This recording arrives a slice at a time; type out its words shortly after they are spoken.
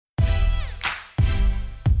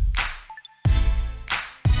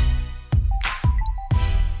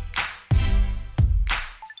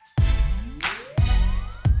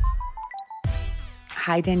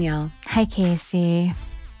Hi, Danielle. Hi, Casey.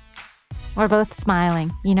 We're both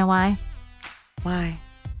smiling. You know why? Why?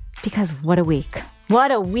 Because what a week.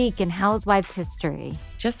 What a week in Housewives history.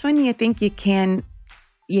 Just when you think you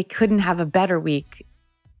couldn't have a better week,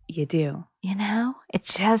 you do. You know,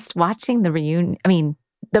 it's just watching the reunion. I mean,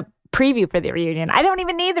 the preview for the reunion. I don't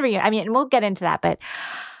even need the reunion. I mean, we'll get into that, but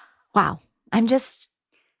wow. I'm just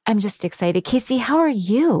excited. Casey, how are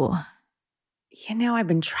you? You know, I've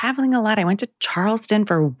been traveling a lot. I went to Charleston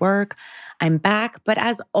for work. I'm back. But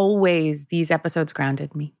as always, these episodes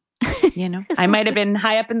grounded me. You know, I might have been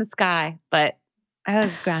high up in the sky, but I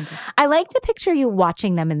was grounded. I like to picture you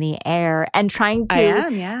watching them in the air and trying to. I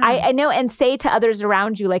am, yeah. I know, and say to others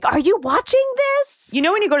around you, like, are you watching this? You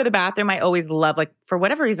know, when you go to the bathroom, I always love, like, for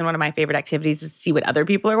whatever reason, one of my favorite activities is to see what other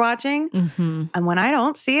people are watching. Mm-hmm. And when I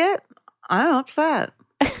don't see it, I'm upset.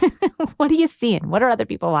 What are you seeing? What are other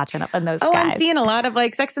people watching up in those skies? I'm seeing a lot of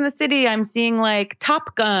like Sex and the City. I'm seeing like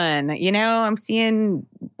Top Gun. You know, I'm seeing,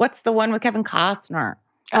 what's the one with Kevin Costner?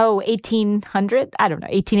 Oh, 1800? I don't know,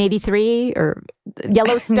 1883 or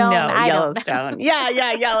Yellowstone? No, Yellowstone. Yeah,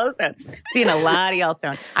 Yellowstone. Seeing a lot of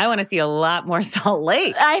Yellowstone. I want to see a lot more Salt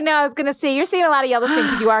Lake. I know. I was going to say, you're seeing a lot of Yellowstone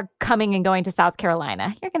because you are coming and going to South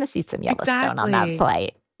Carolina. You're going to see some Yellowstone on that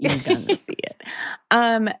flight. You're going to see it.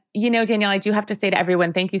 You know, Danielle, I do have to say to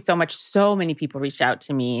everyone, thank you so much. So many people reached out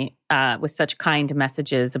to me with such kind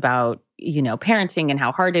messages about, you know, parenting and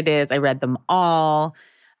how hard it is. I read them all.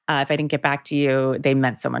 If I didn't get back to you, they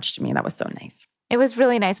meant so much to me. That was so nice. It was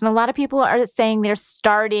really nice. And a lot of people are saying they're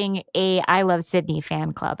starting a I Love Sydney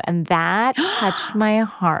fan club. And that touched my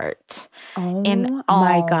heart in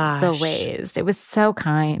all the ways. It was so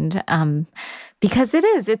kind. Because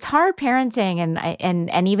it's hard parenting.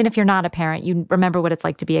 And even if you're not a parent, you remember what it's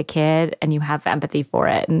like to be a kid and you have empathy for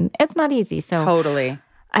it. And it's not easy. So totally.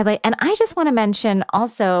 And I just want to mention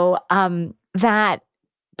also that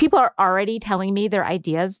people are already telling me their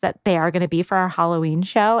ideas that they are going to be for our Halloween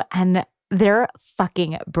show. And they're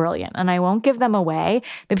fucking brilliant. And I won't give them away,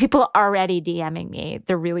 but people are already DMing me.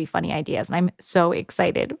 They're really funny ideas. And I'm so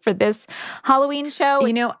excited for this Halloween show.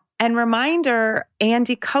 You know, and reminder,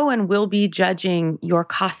 Andy Cohen will be judging your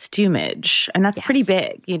costumage. And that's pretty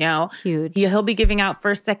big, you know. Huge. He'll be giving out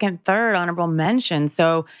first, second, third honorable mention.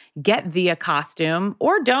 So get a costume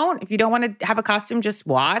or don't. If you don't want to have a costume, just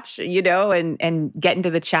watch, you know, and get into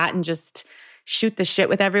the chat and just shoot the shit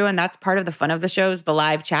with everyone. That's part of the fun of the show is the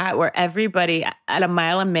live chat where everybody at a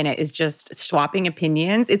mile a minute is just swapping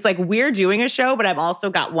opinions. It's like we're doing a show, but I've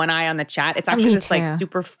also got one eye on the chat. It's actually this like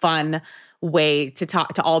super fun way to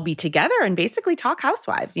talk, to all be together and basically talk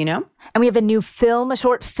housewives, you know? And we have a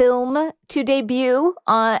short film to debut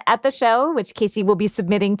at the show, which Casey will be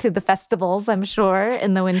submitting to the festivals, I'm sure,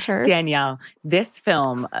 in the winter. Danielle, this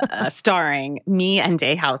film starring me and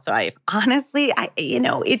a housewife, honestly,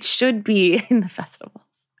 it should be in the festivals.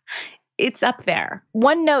 It's up there.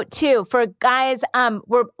 One note too, for guys,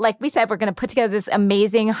 we're like we said, we're going to put together this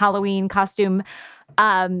amazing Halloween costume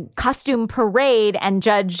parade and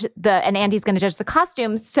Andy's going to judge the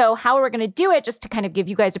costumes. So how we're going to do it, just to kind of give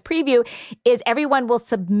you guys a preview, is everyone will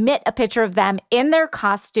submit a picture of them in their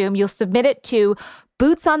costume. You'll submit it to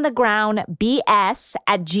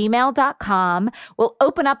bootsonthegroundbs@gmail.com. We'll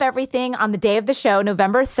open up everything on the day of the show,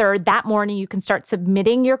 November 3rd. That morning, you can start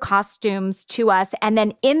submitting your costumes to us. And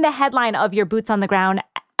then in the headline of your Boots on the Ground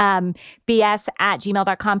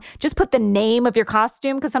bs@gmail.com. Just put the name of your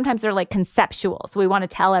costume because sometimes they're like conceptual. So we want to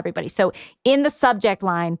tell everybody. So in the subject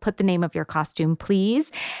line, put the name of your costume, please.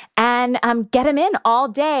 And get them in all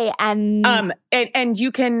day. And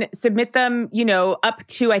you can submit them, you know, up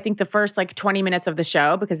to, I think, the first like 20 minutes of the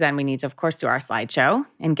show, because then we need to, of course, do our slideshow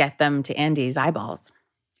and get them to Andy's eyeballs,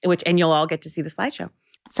 and you'll all get to see the slideshow.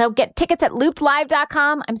 So get tickets at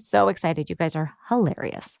loopedlive.com. I'm so excited. You guys are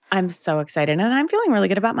hilarious. I'm so excited. And I'm feeling really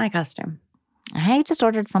good about my costume. I just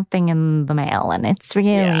ordered something in the mail and it's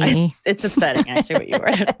really... it's upsetting, actually, what you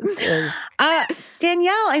ordered.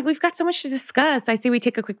 Danielle, we've got so much to discuss. I say we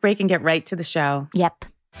take a quick break and get right to the show. Yep.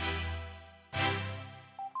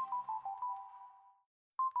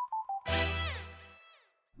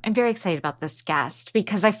 I'm very excited about this guest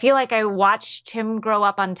because I feel like I watched him grow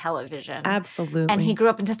up on television. Absolutely. And he grew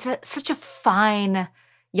up into such a fine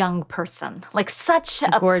young person. Like such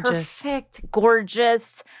a perfect,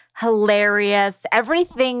 gorgeous, hilarious,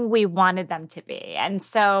 everything we wanted them to be. And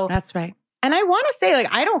so... That's right. And I want to say, like,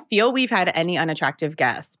 I don't feel we've had any unattractive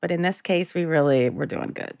guests, but in this case, we're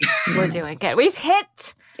doing good. We're doing good.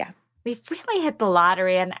 We've really hit the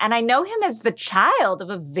lottery. And I know him as the child of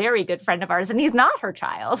a very good friend of ours. And he's not her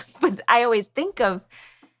child. But I always think of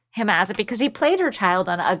him as it because he played her child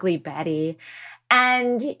on Ugly Betty.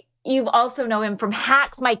 And You also know him from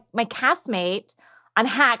Hacks, my castmate on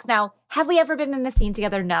Hacks. Now, have we ever been in a scene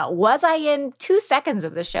together? No. Was I in 2 seconds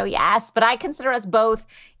of the show? Yes. But I consider us both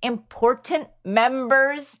important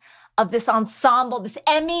members of this ensemble, this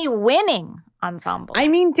Emmy-winning ensemble. I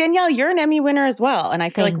mean, Danielle, you're an Emmy winner as well. And I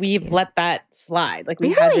feel like we've let that slide. Like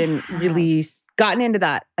we haven't really gotten into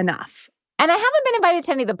that enough. And I haven't been invited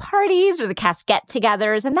to any of the parties or the cast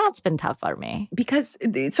get-togethers, and that's been tough for me. Because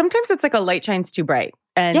sometimes it's like a light shines too bright.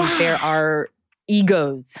 And there are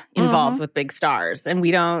egos involved with big stars. And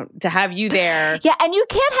to have you there. Yeah, and you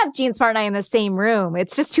can't have Jean Smart and I in the same room.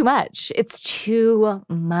 It's just too much. It's too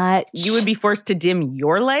much. You would be forced to dim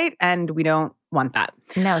your light, and we don't want that.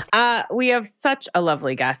 No. We have such a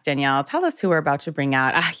lovely guest, Danielle. Tell us who we're about to bring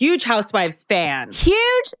out. A huge Housewives fan.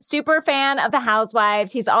 Huge, super fan of the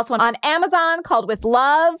Housewives. He's also on Amazon called With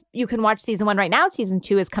Love. You can watch season 1 right now. Season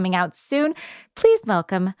 2 is coming out soon. Please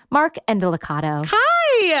welcome Mark Indelicato.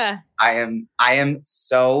 Hi. I am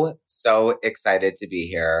so excited to be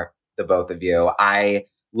here, the both of you. I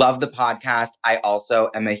love the podcast. I also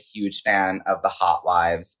am a huge fan of the Hot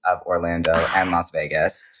Wives of Orlando and Las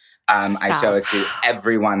Vegas. I show it to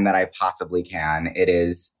everyone that I possibly can. It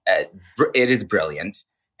is brilliant,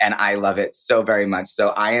 and I love it so very much. So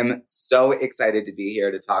I am so excited to be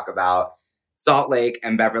here to talk about Salt Lake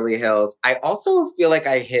and Beverly Hills. I also feel like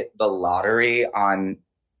I hit the lottery on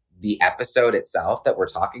the episode itself that we're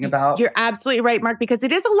talking about. You're absolutely right, Mark, because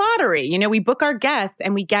it is a lottery. You know, we book our guests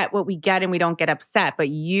and we get what we get and we don't get upset, but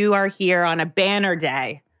you are here on a banner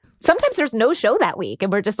day. Sometimes there's no show that week,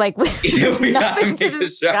 and we're just like, nothing to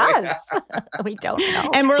discuss. We don't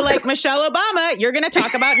know. And we're like, Michelle Obama, you're going to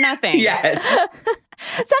talk about nothing. Yes.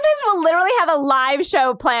 Sometimes we'll literally have a live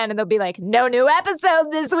show planned, and they'll be like, no new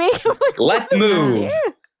episode this week. We're like, let's move.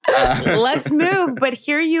 Let's move. But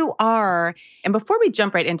here you are. And before we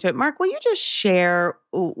jump right into it, Mark, will you just share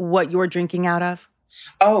what you're drinking out of?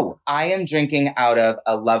 Oh, I am drinking out of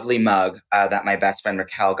a lovely mug that my best friend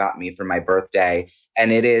Raquel got me for my birthday.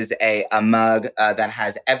 And it is a mug that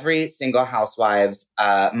has every single Housewives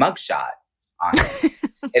mugshot on it.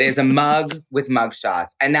 It is a mug with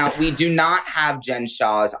mugshots. And now we do not have Jen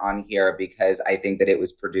Shah's on here because I think that it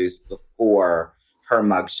was produced before her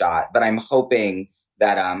mugshot. But I'm hoping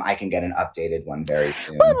that I can get an updated one very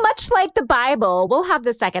soon. Well, much like the Bible, we'll have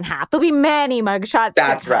the second half. There'll be many mugshots.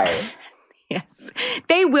 That's right. Yes.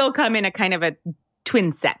 They will come in a kind of a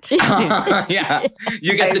twin set. Yeah.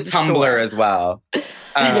 You get the tumbler as well.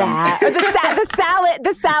 Yeah. Or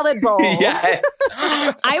the salad bowl. Yes.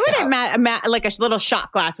 I would imagine like a little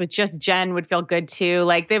shot glass with just Jen would feel good too.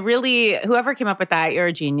 Like whoever came up with that, you're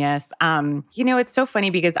a genius. You know, it's so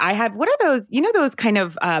funny because I have, what are those, those kind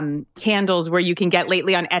of candles where you can get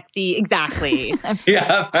lately on Etsy? Exactly.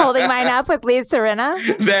 Yeah. Holding mine up with Lisa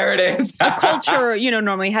Rinna. There it is. A culture,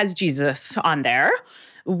 normally has Jesus on there.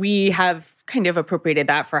 We have kind of appropriated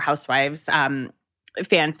that for Housewives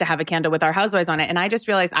fans to have a candle with our Housewives on it. And I just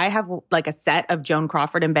realized I have like a set of Joan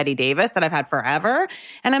Crawford and Bette Davis that I've had forever.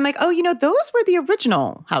 And I'm like, oh, those were the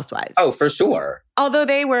original Housewives. Oh, for sure. Although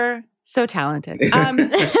they were so talented. I'm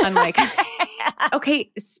like,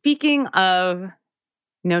 okay, speaking of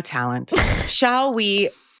no talent, shall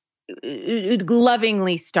we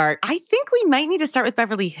lovingly start? I think we might need to start with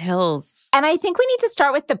Beverly Hills. And I think we need to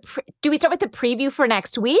start with do we start with the preview for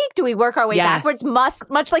next week? Do we work our way backwards?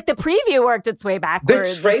 Much like the preview worked its way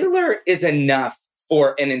backwards. The trailer is enough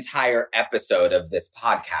for an entire episode of this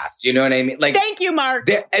podcast. You know what I mean? Like, thank you, Mark.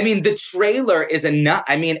 The trailer is enough.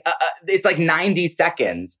 I mean, it's like 90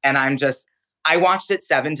 seconds, and I watched it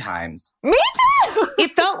 7 times. Me too.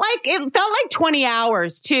 It felt like 20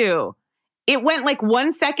 hours too. It went like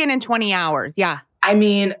 1 second and 20 hours. Yeah. I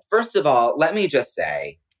mean, first of all, let me just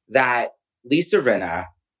say that Lisa Rinna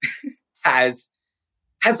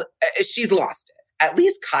she's lost it. At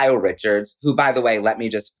least Kyle Richards, who, by the way, let me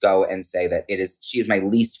just go and say that she is my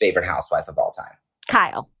least favorite housewife of all time.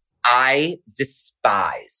 Kyle. I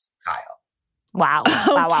despise Kyle. Wow.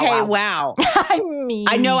 Wow. I mean,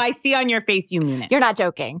 I know, I see on your face you mean it. You're not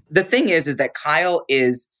joking. The thing is that Kyle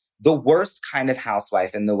is the worst kind of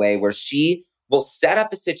housewife in the way where she will set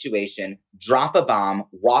up a situation, drop a bomb,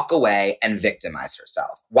 walk away, and victimize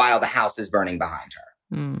herself while the house is burning behind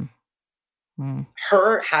her.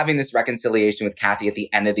 Her having this reconciliation with Kathy at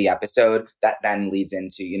the end of the episode that then leads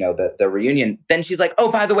into, the reunion. Then she's like,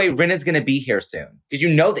 oh, by the way, Rinna's going to be here soon.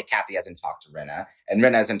 Because that Kathy hasn't talked to Rinna and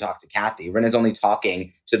Rinna hasn't talked to Kathy. Rinna's only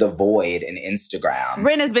talking to the void in Instagram.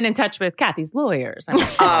 Rinna's been in touch with Kathy's lawyers.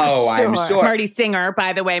 I'm sure. Marty Singer,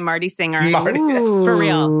 by the way, Marty Singer. Ooh. For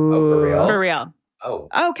real. Oh, for real? For real.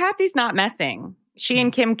 Oh, Kathy's not messing. She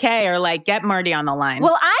and Kim K are like, get Marty on the line.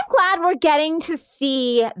 Well, I'm glad And we're getting to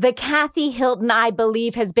see the Kathy Hilton, I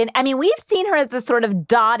believe, has been, I mean, we've seen her as the sort of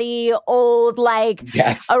dotty, old, like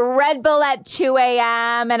a Red Bull at 2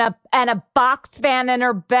 a.m. and a box fan in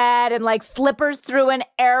her bed and like slippers through an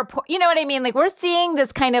airport. You know what I mean? Like we're seeing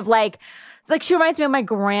this kind of like she reminds me of my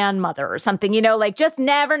grandmother or something, you know, like just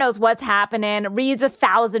never knows what's happening, reads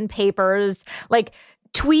 1,000 papers, like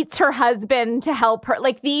tweets her husband to help her.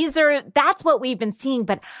 Like that's what we've been seeing.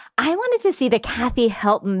 But I wanted to see the Kathy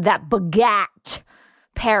Hilton that begat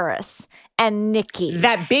Paris and Nikki.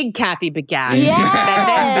 That big Kathy begat. Yes. That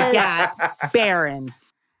then begat Barron.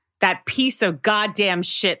 That piece of goddamn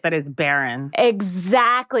shit that is Barron.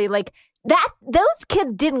 Exactly. Like that, those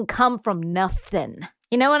kids didn't come from nothing.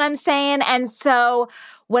 You know what I'm saying? And so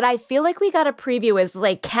what I feel like we got a preview is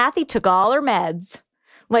like Kathy took all her meds,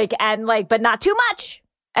 but not too much.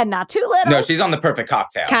 And not too little. No, she's on the perfect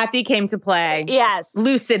cocktail. Kathy came to play. Yes.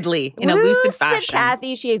 Lucidly, in a lucid fashion.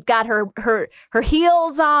 Kathy. She's got her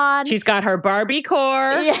heels on. She's got her Barbie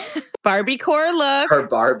core. Yeah. Barbie core look. Her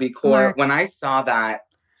Barbie core. When I saw that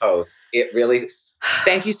post, it really...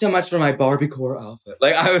 Thank you so much for my Barbie core outfit.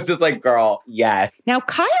 Like, I was just like, girl, yes. Now,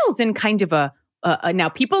 Kyle's in kind of a... now,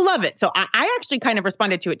 people love it. So I actually kind of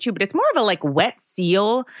responded to it too, but it's more of a like wet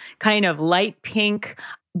seal, kind of light pink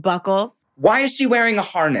buckles. Why is she wearing a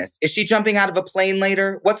harness? Is she jumping out of a plane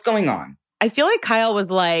later? What's going on? I feel like Kyle was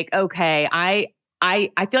like, okay, I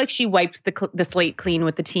feel like she wiped the slate clean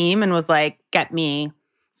with the team and was like, get me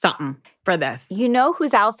something for this. You know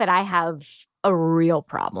whose outfit I have a real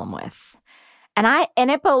problem with? And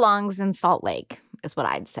it belongs in Salt Lake, is what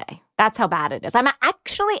I'd say. That's how bad it is. I'm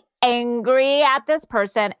actually angry at this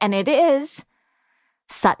person, and it is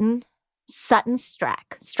Sutton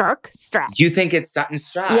Stracke. You think it's Sutton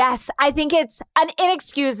Stracke? Yes, I think it's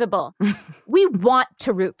inexcusable. We want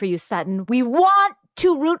to root for you, Sutton. We want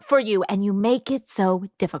to root for you, and you make it so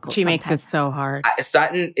difficult. She makes it so hard.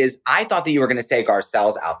 Sutton is, I thought that you were going to say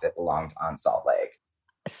Garcelle's outfit belonged on Salt Lake.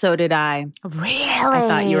 So did I. Really? I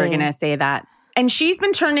thought you were going to say that. And she's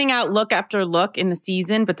been turning out look after look in the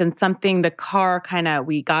season, but then the car kind of,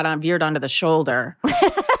 veered onto the shoulder.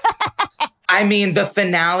 I mean, the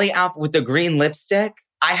finale outfit with the green lipstick.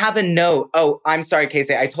 I have a note. Oh, I'm sorry,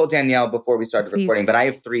 Casey. I told Danielle before we started recording, but I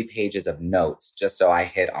have 3 pages of notes just so I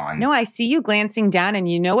hit on. No, I see you glancing down, and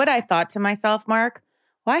you know what I thought to myself, Mark?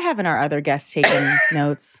 Why haven't our other guests taken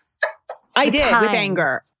notes? I did with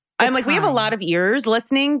anger. I'm like, we have a lot of ears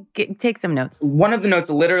listening. Take some notes. One of the notes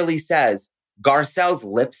literally says, Garcelle's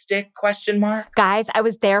lipstick, ? Guys, I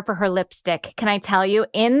was there for her lipstick. Can I tell you?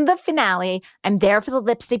 In the finale, I'm there for the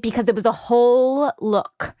lipstick because it was a whole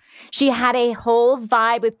look. She had a whole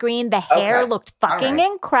vibe with green. The hair looked fucking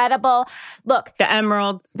incredible. Look. The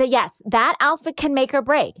emeralds. Yes, that outfit can make or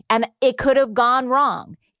break. And it could have gone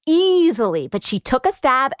wrong. Easily, but she took a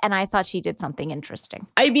stab, and I thought she did something interesting.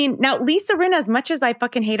 I mean, now Lisa Rinna, as much as I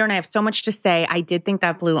fucking hate her and I have so much to say, I did think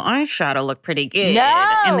that blue eyeshadow looked pretty good in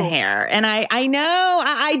the hair. And I know,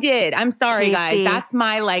 I did. I'm sorry, Casey. Guys. That's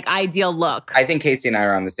my ideal look. I think Casey and I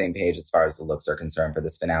are on the same page as far as the looks are concerned for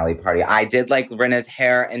this finale party. I did like Rinna's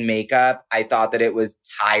hair and makeup. I thought that it was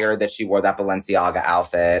tired that she wore that Balenciaga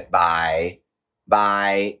outfit by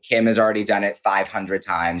Kim has already done it 500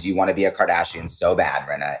 times. You want to be a Kardashian so bad,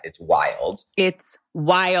 Rinna. It's wild. It's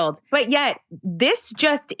wild. But yet, this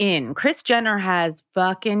just in, Kris Jenner has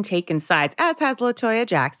fucking taken sides, as has LaToya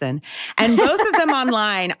Jackson. And both of them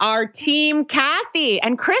online are Team Kathy.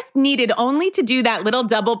 And Kris needed only to do that little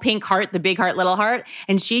double pink heart, the big heart, little heart.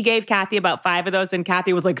 And she gave Kathy about 5 of those. And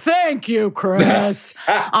Kathy was like, thank you, Kris.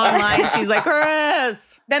 Online, she's like,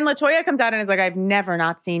 Kris. Then LaToya comes out and is like, I've never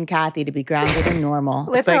not seen Kathy to be grounded and normal.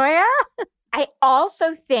 LaToya? I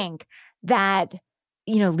also think that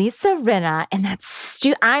Lisa Rinna and that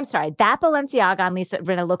Balenciaga on Lisa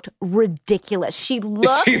Rinna looked ridiculous. She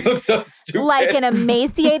looked so stupid. Like an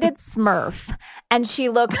emaciated Smurf. And she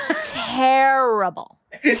looked terrible.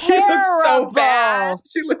 She looked so bad.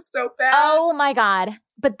 Oh my God.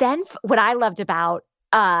 But then what I loved about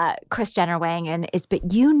Kris Jenner weighing in is,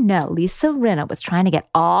 Lisa Rinna was trying to get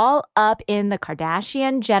all up in the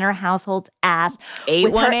Kardashian-Jenner household's ass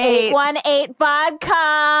with her 818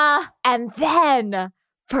 vodka. And then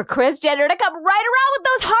for Kris Jenner to come right around with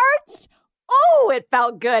those hearts, oh, it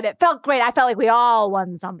felt good. It felt great. I felt like we all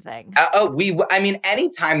won something.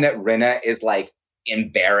 Anytime that Rinna is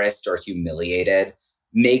embarrassed or humiliated,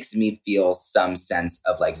 makes me feel some sense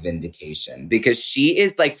of vindication, because she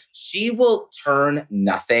is she will turn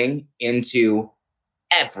nothing into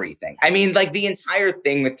everything. I mean, the entire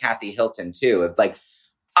thing with Kathy Hilton too. It's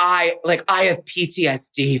I have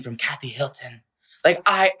PTSD from Kathy Hilton. Like,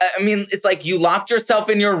 I mean, it's like you locked yourself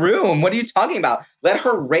in your room. What are you talking about? Let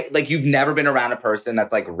her like, you've never been around a person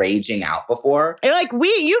that's like raging out before. Like,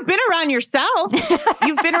 you've been around yourself.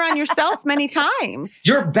 You've been around yourself many times.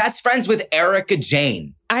 You're best friends with Erika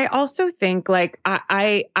Jayne. I also think, like,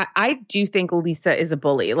 I do think Lisa is a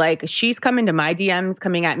bully. Like, she's come into my DMs,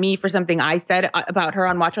 coming at me for something I said about her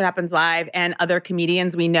on Watch What Happens Live and other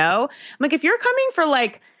comedians we know. I'm like, if you're coming for,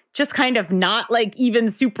 like, just kind of not, like, even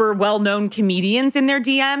super well-known comedians in their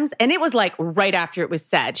DMs, and it was, like, right after it was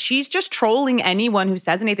said, she's just trolling anyone who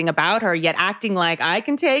says anything about her, yet acting like, I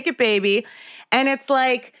can take it, baby. And it's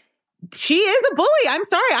like, she is a bully. I'm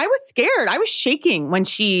sorry. I was scared. I was shaking when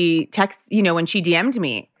she when she DM'd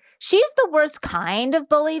me. She's the worst kind of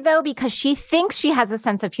bully, though, because she thinks she has a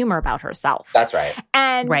sense of humor about herself. That's right.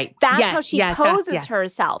 And that's how she poses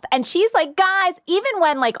herself. And she's like, guys, even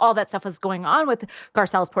when like all that stuff was going on with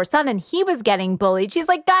Garcelle's poor son and he was getting bullied, she's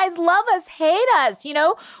like, guys, love us, hate us,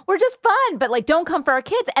 we're just fun, but like don't come for our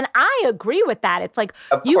kids. And I agree with that. It's like,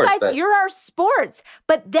 you guys, you're our sports,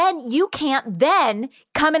 but then you can't then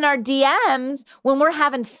come in our DMs when we're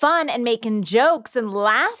having fun and making jokes and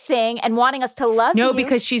laughing and wanting us to love you. No,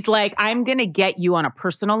 because she's like, I'm going to get you on a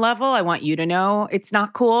personal level. I want you to know it's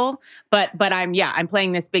not cool. But I'm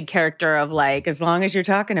playing this big character of like, as long as you're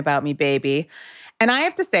talking about me, baby. And I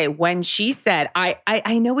have to say, when she said,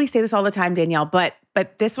 I know we say this all the time, Danielle, but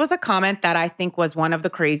this was a comment that I think was one of the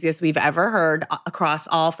craziest we've ever heard across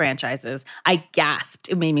all franchises. I gasped.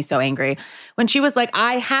 It made me so angry. When she was like,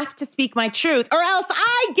 I have to speak my truth or else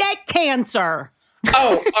I get cancer.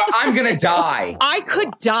 Oh, I'm going to die. I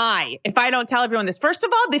could die if I don't tell everyone this. First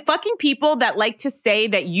of all, the fucking people that like to say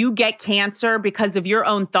that you get cancer because of your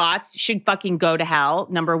own thoughts should fucking go to hell,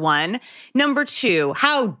 number one. Number two,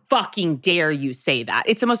 how fucking dare you say that?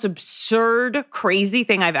 It's the most absurd, crazy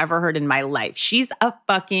thing I've ever heard in my life. She's a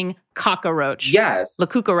fucking cockroach. Yes. La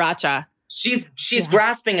cucaracha. She's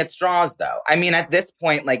grasping at straws, though. I mean, at this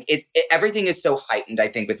point, like everything is so heightened, I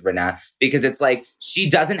think, with Rinna, because it's like she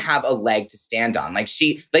doesn't have a leg to stand on. Like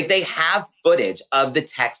they have footage of the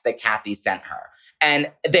text that Kathy sent her, and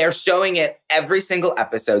they're showing it every single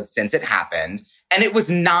episode since it happened, and it was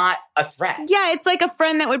not a threat. Yeah, it's like a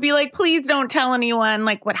friend that would be like, "Please don't tell anyone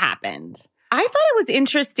like what happened." I thought it was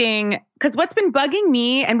interesting because what's been bugging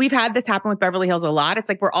me, and we've had this happen with Beverly Hills a lot, it's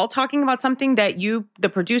like we're all talking about something that you, the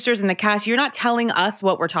producers and the cast, you're not telling us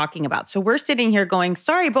what we're talking about. So we're sitting here going,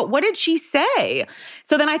 sorry, but what did she say?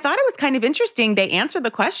 So then I thought it was kind of interesting. They answered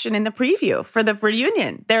the question in the preview for the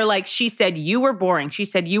reunion. They're like, she said you were boring. She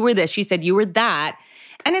said you were this. She said you were that.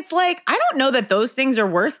 And it's like, I don't know that those things are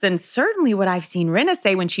worse than certainly what I've seen Rinna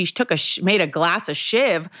say when she made a glass of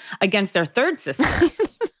Shiv against their third sister.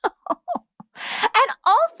 And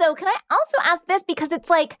also, can I also ask this? Because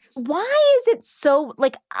it's like, why is it so,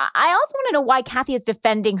 like, I also want to know why Kathy is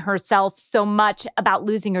defending herself so much about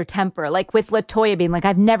losing her temper. Like with LaToya being like,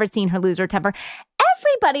 I've never seen her lose her temper.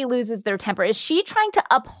 Everybody loses their temper. Is she trying to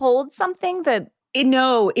uphold something that...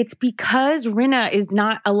 No, it's because Rinna is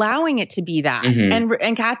not allowing it to be that. Mm-hmm.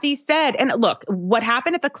 And Kathy said, and look, what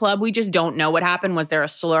happened at the club, we just don't know what happened. Was there a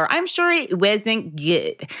slur? I'm sure it wasn't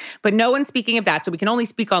good, but no one's speaking of that. So we can only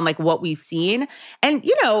speak on like what we've seen. And,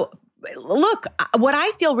 look, what I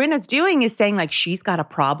feel Rinna's doing is saying like she's got a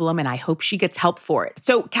problem and I hope she gets help for it.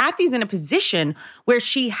 So Kathy's in a position where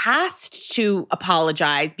she has to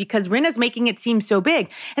apologize because Rinna's making it seem so big.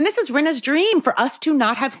 And this is Rinna's dream for us to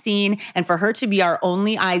not have seen and for her to be our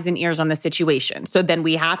only eyes and ears on the situation. So then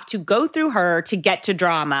we have to go through her to get to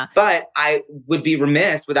drama. But I would be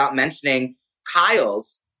remiss without mentioning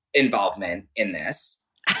Kyle's involvement in this.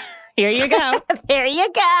 Here you go. There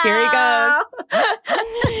you go. Here he goes.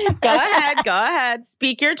 Go ahead.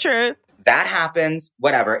 Speak your truth. That happens,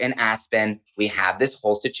 whatever, in Aspen. We have this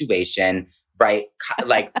whole situation, right?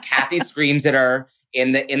 Like Kathy screams at her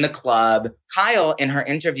in the club. Kyle, in her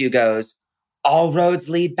interview, goes, all roads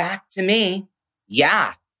lead back to me.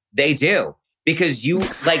 Yeah, they do. Because you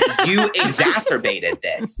exacerbated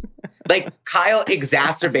this. Like Kyle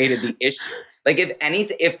exacerbated the issue. Like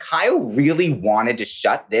if Kyle really wanted to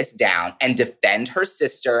shut this down and defend her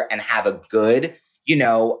sister and have a good,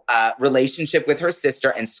 relationship with her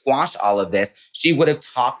sister and squash all of this, she would have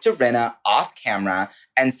talked to Rinna off camera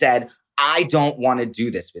and said, I don't want to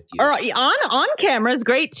do this with you. Or on camera is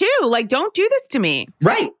great too. Like, don't do this to me.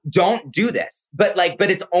 Right. Don't do this. But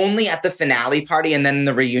it's only at the finale party and then in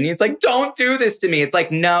the reunion, it's like, don't do this to me. It's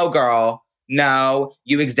like, no, girl. No,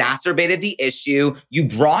 you exacerbated the issue. You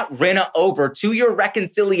brought Rinna over to your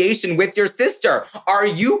reconciliation with your sister. Are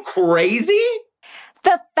you crazy?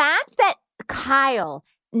 The fact that Kyle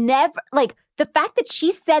never, the fact that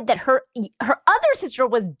she said that her other sister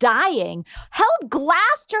was dying, held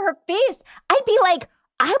glass to her face, I'd be like,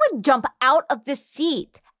 I would jump out of the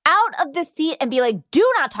seat and be like,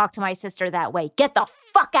 do not talk to my sister that way. Get the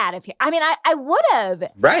fuck out of here. I mean, I would have.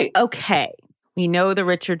 Right. Okay. We know the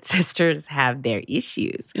Richards sisters have their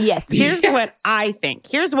issues. Yes. Here's what I think.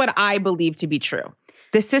 Here's what I believe to be true.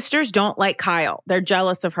 The sisters don't like Kyle. They're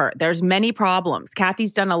jealous of her. There's many problems.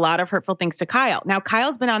 Kathy's done a lot of hurtful things to Kyle. Now,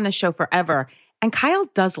 Kyle's been on the show forever, and Kyle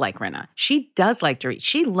does like Rinna. She does like Dorit.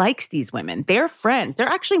 She likes these women. They're friends. They're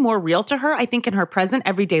actually more real to her, I think, in her present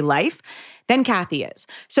everyday life than Kathy is.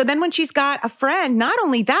 So then when she's got a friend, not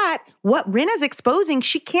only that, what Rinna's exposing,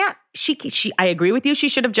 I agree with you, she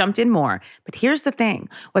should have jumped in more. But here's the thing.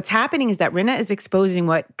 What's happening is that Rinna is exposing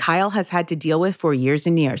what Kyle has had to deal with for years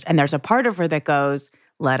and years. And there's a part of her that goes,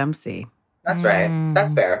 let him see. That's right.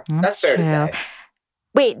 That's fair. That's fair to say.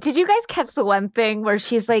 Wait, did you guys catch the one thing where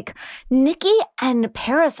she's like, Nikki and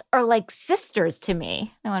Paris are like sisters to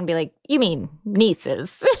me? I want to be like, you mean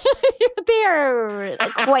nieces? They're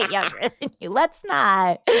quite younger than you. Let's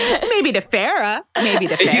not. Maybe to Farrah.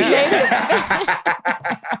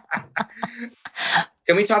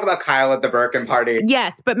 Can we talk about Kyle at the Birkin party?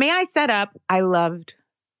 Yes, but may I set up, I loved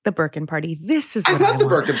the Birkin party. This is what I love the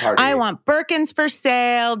Birkin party. I want Birkins for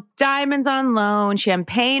sale, diamonds on loan,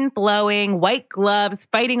 champagne flowing, white gloves,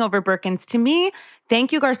 fighting over Birkins. To me,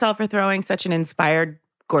 thank you, Garcelle, for throwing such an inspired,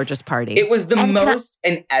 gorgeous party. It was the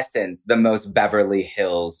most Beverly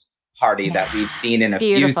Hills party that we've seen in a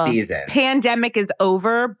few seasons. Pandemic is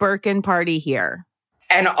over, Birkin party here.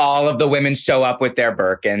 And all of the women show up with their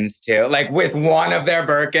Birkins, too. Like, with one of their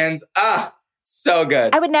Birkins. So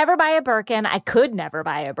good. I would never buy a Birkin. I could never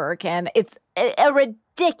buy a Birkin. It's a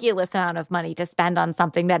ridiculous amount of money to spend on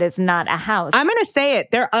something that is not a house. I'm going to say it.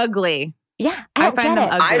 They're ugly. Yeah, I find them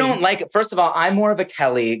ugly. I don't like it. First of all, I'm more of a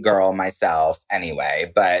Kelly girl myself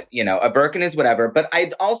anyway. But, a Birkin is whatever. But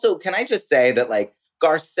can I just say that, like,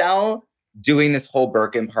 Garcelle doing this whole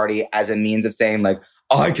Birkin party as a means of saying, like,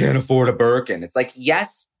 I can't afford a Birkin. It's like,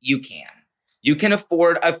 yes, you can. You can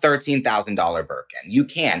afford a $13,000 Birkin. You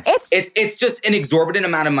can. It's just an exorbitant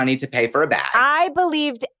amount of money to pay for a bag. I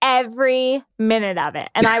believed every minute of it.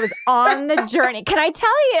 And I was on the journey. Can I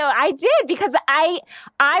tell you? I did, because I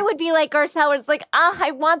would be like Garcelle, where it's like,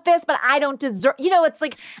 I want this, but I don't deserve. It's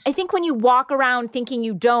like, I think when you walk around thinking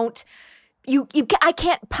you don't, I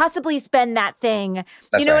can't possibly spend that thing.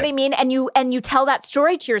 That's you know right. what I mean? And you tell that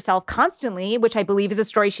story to yourself constantly, which I believe is a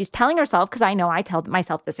story she's telling herself, because I know I tell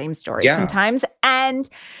myself the same story sometimes. And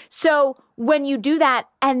so when you do that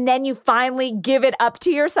and then you finally give it up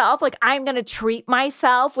to yourself, like, I'm going to treat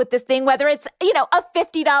myself with this thing, whether it's, a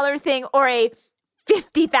 $50 thing or a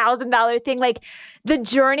 $50,000 thing, like, the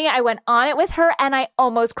journey, I went on it with her, and I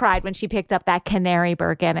almost cried when she picked up that canary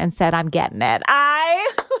Birkin and said, I'm getting it.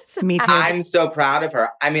 Me too. I'm so proud of her.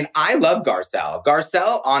 I mean, I love Garcelle.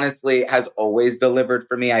 Garcelle, honestly, has always delivered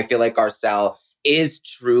for me. I feel like Garcelle is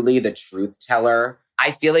truly the truth teller. I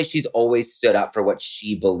feel like she's always stood up for what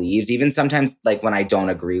she believes. Even sometimes, like, when I don't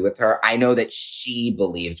agree with her, I know that she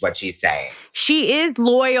believes what she's saying. She is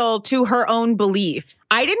loyal to her own beliefs.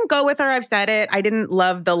 I didn't go with her. I've said it. I didn't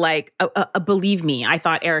love the, like, believe me. I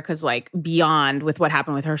thought Erika's, like, beyond with what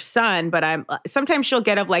happened with her son. But sometimes she'll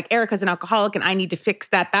get of, like, Erika's an alcoholic and I need to fix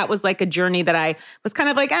that. That was, like, a journey that I was kind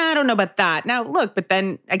of like, I don't know about that. Now, look, but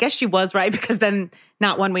then I guess she was right, because then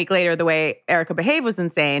not 1 week later, the way Erika behaved was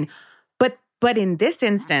insane. But in this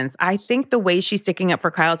instance, I think the way she's sticking up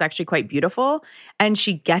for Kyle is actually quite beautiful. And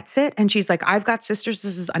she gets it. And she's like, I've got sisters.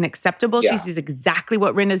 This is unacceptable. Yeah. She sees exactly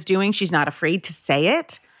what Rinna's doing. She's not afraid to say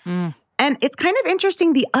it. And it's kind of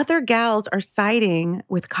interesting. The other gals are siding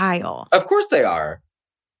with Kyle. Of course they are.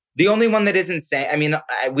 The only one that isn't saying, I mean,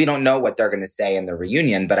 we don't know what they're going to say in the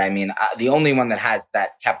reunion. But I mean, the only one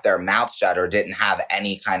that kept their mouth shut or didn't have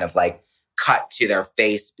any kind of, like, cut to their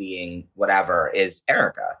face being whatever is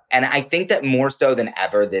Erika. And I think that more so than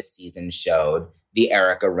ever this season showed the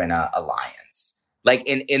Erika-Rinna alliance. Like,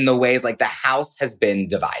 in the ways, like, the house has been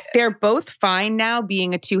divided. They're both fine now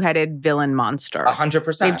being a two-headed villain monster.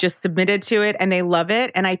 100%. They've just submitted to it and they love it.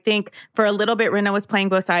 And I think for a little bit, Rinna was playing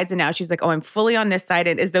both sides. And now she's like, I'm fully on this side.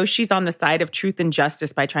 And as though she's on the side of truth and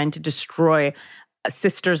justice by trying to destroy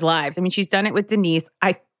sisters' lives. I mean, she's done it with Denise.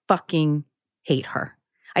 I fucking hate her.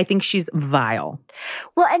 I think she's vile.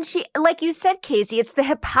 Well, and she, like you said, Casey, it's the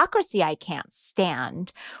hypocrisy I can't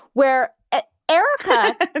stand, where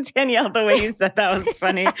Erika. Danielle, the way you said that was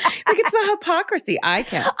funny. Like, it's the hypocrisy. I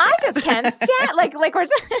can't stand. I just can't stand. Like we're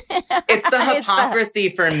just. It's the hypocrisy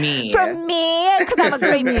for me. For me, because I'm a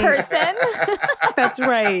great person. That's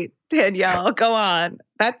right, Danielle. Go on.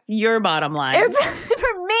 That's your bottom line.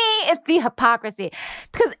 For me, it's the hypocrisy.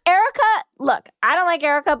 Because Erika, look, I don't like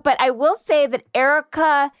Erika, but I will say that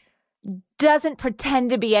Erika doesn't pretend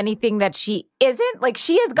to be anything that she isn't. Like,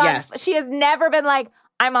 she has gone, she has never been like,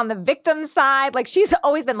 I'm on the victim side. Like, she's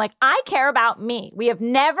always been like, I care about me. We have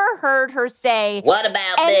never heard her say, what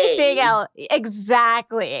about anything me? else.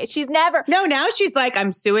 Exactly. She's never. No, now she's like,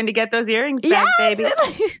 I'm suing to get those earrings back, baby.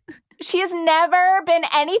 She has never been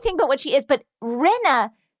anything but what she is. But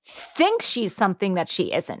Rinna thinks she's something that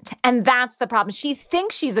she isn't. And that's the problem. She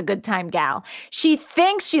thinks she's a good time gal. She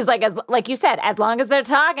thinks she's like you said, as long as they're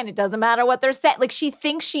talking, it doesn't matter what they're saying. Like, she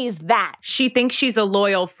thinks she's that. She thinks she's a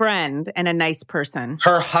loyal friend and a nice person.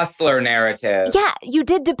 Her hustler narrative. Yeah, you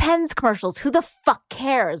did Depends commercials. Who the fuck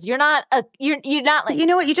cares? You're not like. You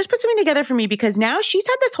know what? You just put something together for me, because now she's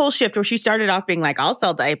had this whole shift where she started off being like, I'll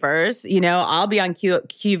sell diapers. You know, I'll be on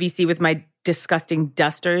QVC with my disgusting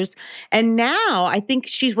dusters. And now I think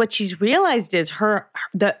what she's realized is her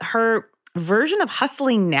version of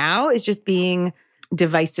hustling now is just being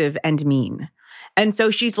divisive and mean. And so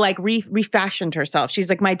she's like refashioned herself. She's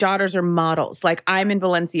like, my daughters are models. Like, I'm in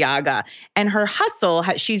Balenciaga. And her hustle,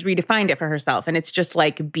 she's redefined it for herself. And it's just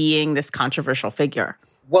like being this controversial figure.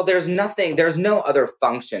 Well, there's no other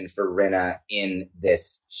function for Rinna in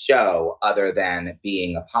this show other than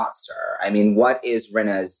being a pot stirrer. I mean, what is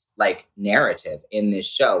Rinna's like narrative in this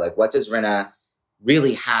show? Like, what does Rinna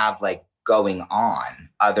really have like going on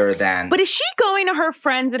other than... But is she going to her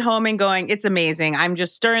friends at home and going, it's amazing, I'm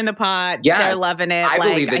just stirring the pot, yes, they're loving it, I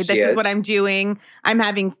believe that this is what I'm doing, I'm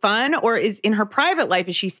having fun? Or is in her private life,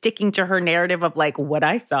 is she sticking to her narrative of like, what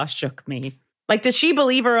I saw shook me? Like, does she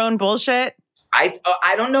believe her own bullshit? I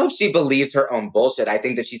don't know if she believes her own bullshit. I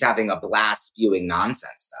think that she's having a blast spewing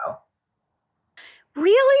nonsense, though.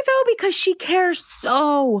 Really, though? Because she cares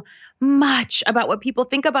so much about what people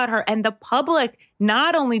think about her. And the public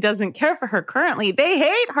not only doesn't care for her currently, they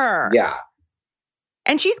hate her. Yeah.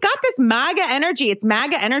 And she's got this MAGA energy. It's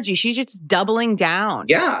MAGA energy. She's just doubling down.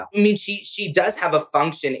 Yeah. I mean, she does have a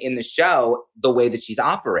function in the show, the way that she's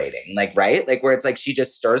operating. Like, right? Like, where it's like she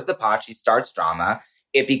just stirs the pot, she starts drama,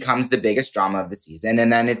 it becomes the biggest drama of the season.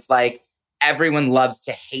 And then it's like everyone loves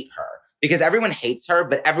to hate her. Because everyone hates her,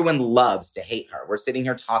 but everyone loves to hate her. We're sitting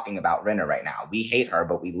here talking about Rinna right now. We hate her,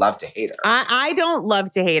 but we love to hate her. I don't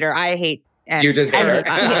love to hate her. I hate. You just hate her.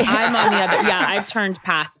 I'm on the other. Yeah, I've turned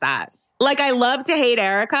past that. Like, I love to hate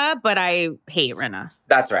Erika, but I hate Rinna.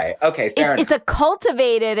 That's right. Okay, fair enough. It's a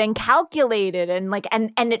cultivated and calculated and like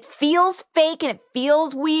and it feels fake and it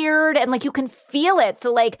feels weird and like you can feel it.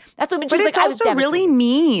 So like that's what. But it's like, also really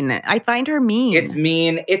mean. I find her mean. It's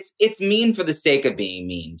mean. It's mean for the sake of being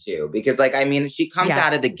mean too. Because like, I mean, she comes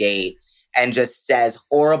out of the gate and just says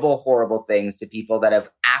horrible, horrible things to people that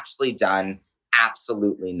have actually done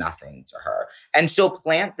absolutely nothing to her. And she'll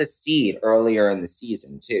plant the seed earlier in the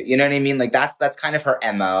season too. You know what I mean? Like that's kind of her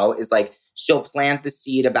MO, is like she'll plant the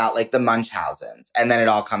seed about like the Munchhausens. And then it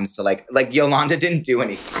all comes to like Yolanda didn't do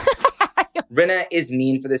anything. Rinna is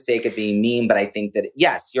mean for the sake of being mean, but I think that,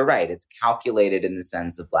 yes, you're right. It's calculated in the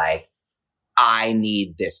sense of like, I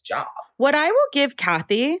need this job. What I will give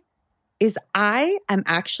Kathy is I am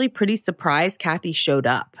actually pretty surprised Kathy showed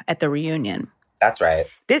up at the reunion. That's right.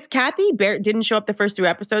 This Kathy didn't show up the first 3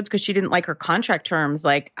 episodes because she didn't like her contract terms.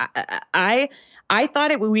 Like I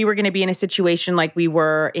thought we were going to be in a situation like we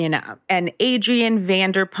were in an Adrienne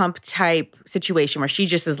Vanderpump type situation where she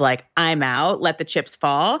just is like, I'm out, let the chips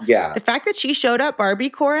fall. Yeah. The fact that she showed up, Barbie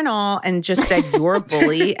core and all, and just said you're a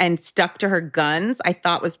bully and stuck to her guns, I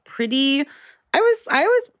thought was pretty. I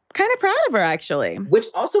was kind of proud of her, actually. Which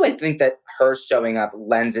also I think that her showing up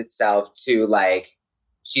lends itself to like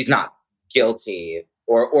she's not guilty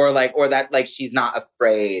or that like she's not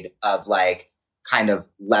afraid of like kind of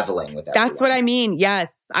leveling with everyone. That's what I mean.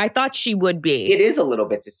 Yes. I thought she would be. It is a little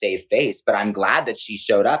bit to save face, but I'm glad that she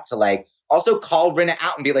showed up to like also call Rinna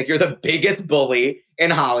out and be like, you're the biggest bully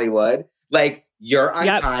in Hollywood. Like, you're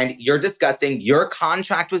unkind, you're disgusting, your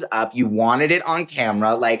contract was up, you wanted it on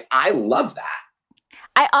camera. Like, I love that.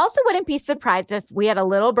 I also wouldn't be surprised if we had a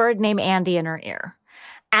little bird named Andy in her ear.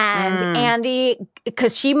 And Andy,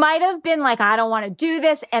 because she might have been like, I don't want to do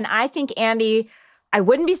this. And I think Andy I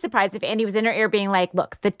wouldn't be surprised if Andy was in her ear being like,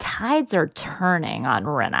 look, the tides are turning on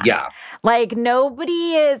Rinna. Yeah. Like,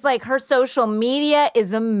 nobody is, like, her social media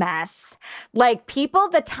is a mess. Like, people,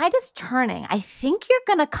 the tide is turning. I think you're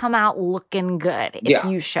going to come out looking good if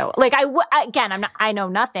you show. Like, I know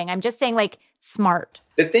nothing. I'm just saying, like, smart.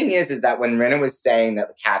 The thing is that when Rinna was saying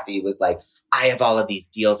that Kathy was like, I have all of these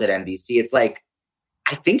deals at NBC, it's like,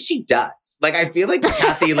 I think she does. Like, I feel like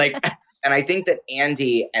Kathy, like... And I think that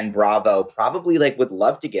Andy and Bravo probably like would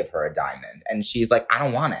love to give her a diamond. And she's like, I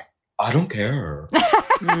don't want it. I don't care.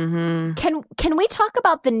 Can we talk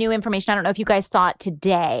about the new information? I don't know if you guys saw it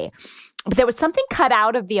today, but there was something cut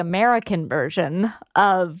out of the American version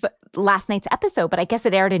of last night's episode, but I guess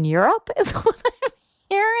it aired in Europe is what I'm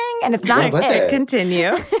hearing. And it's not tits.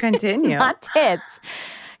 Continue. It's not tits.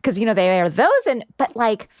 Because, you know, they air those. But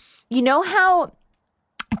like, you know how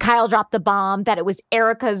Kyle dropped the bomb that it was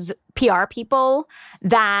Erica's PR people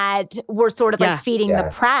that were sort of like feeding the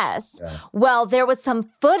press. Yes. Well, there was some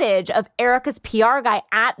footage of Erica's PR guy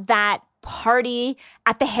at that party,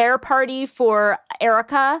 at the hair party for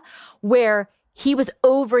Erica, where he was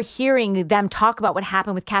overhearing them talk about what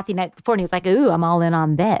happened with Kathy the night before. And he was like, ooh, I'm all in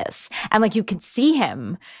on this. And like, you could see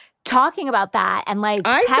him talking about that and like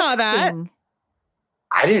I texting. saw that.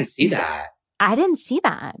 I didn't see that. I didn't see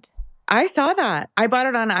that. I saw that. I bought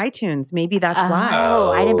it on iTunes. Maybe that's why.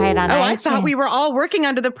 Oh, I didn't buy it on iTunes. I thought we were all working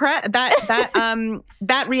under the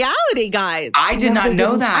that reality, guys. I did not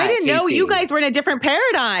know that. I didn't know you guys were in a different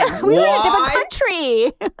paradigm. We were in a different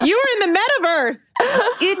country. You were in the metaverse.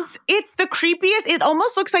 It's the creepiest. It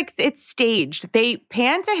almost looks like it's staged. They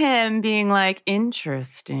pan to him being like,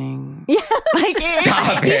 interesting. Yeah. Like,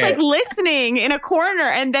 stop he's it. like listening in a corner,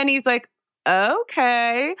 and then he's like,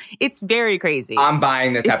 okay. It's very crazy. I'm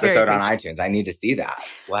buying this episode on iTunes. I need to see that.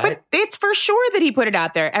 What? But it's for sure that he put it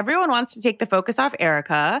out there. Everyone wants to take the focus off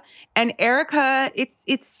Erica. And Erica, it's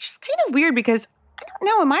just kind of weird because, I don't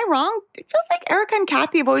know, am I wrong? It feels like Erica and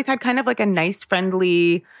Kathy have always had kind of like a nice,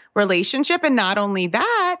 friendly relationship. And not only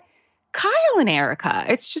that, Kyle and Erica.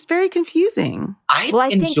 It's just very confusing. I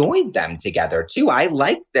enjoyed them together too. I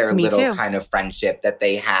liked their little kind of friendship that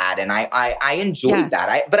they had. And I enjoyed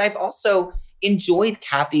that. But I've also enjoyed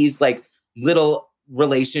Kathy's like little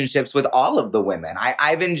relationships with all of the women.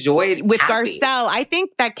 I've enjoyed with Kathy. Garcelle. I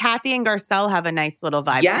think that Kathy and Garcelle have a nice little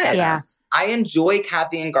vibe. Yes. Yeah. I enjoy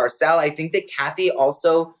Kathy and Garcelle. I think that Kathy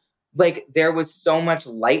also, like, there was so much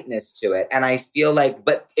lightness to it. And I feel like,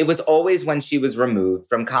 but it was always when she was removed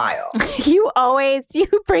from Kyle. You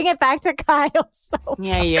bring it back to Kyle. So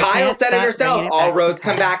Kyle said it herself. All roads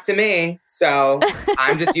come back to me. So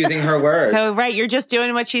I'm just using her words. So, right. You're just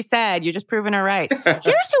doing what she said. You're just proving her right. Here's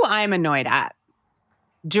who I'm annoyed at.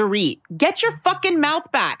 Dorit, get your fucking mouth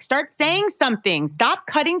back. Start saying something. Stop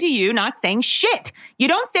cutting to you, not saying shit. You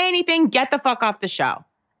don't say anything. Get the fuck off the show.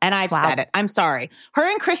 And I've said it. I'm sorry. Her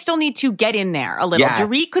and Crystal need to get in there a little. Yes.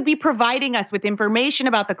 Dorit could be providing us with information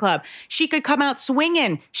about the club. She could come out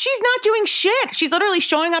swinging. She's not doing shit. She's literally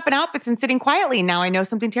showing up in outfits and sitting quietly. Now I know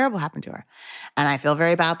something terrible happened to her. And I feel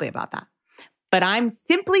very badly about that. But I'm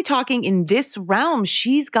simply talking in this realm.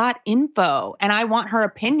 She's got info and I want her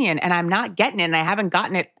opinion and I'm not getting it. And I haven't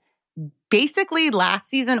gotten it basically last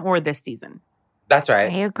season or this season. That's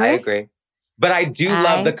right. I agree. But I do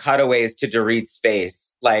love the cutaways to Dorit's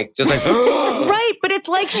face. Like, just like, right, but it's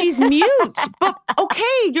like she's mute. But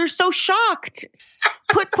okay, you're so shocked.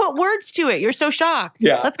 Put words to it. You're so shocked.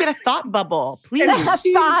 Yeah. Let's get a thought bubble, please. A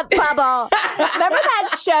thought bubble. Remember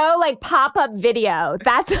that show, like pop-up video?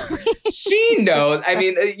 That's she knows. I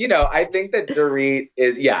mean, I think that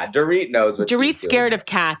Dorit knows what Dorit's scared of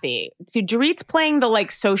Kathy. So Dorit's playing the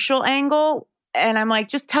like social angle. And I'm like,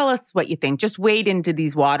 just tell us what you think. Just wade into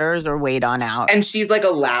these waters or wade on out. And she's like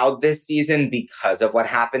allowed this season because of what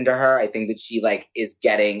happened to her. I think that she like is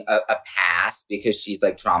getting a pass because she's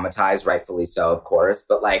like traumatized, rightfully so, of course.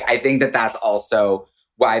 But like, I think that that's also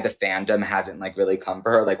why the fandom hasn't like really come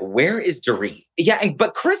for her. Like, where is Dorit? Yeah,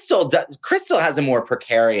 but Crystal has a more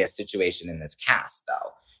precarious situation in this cast,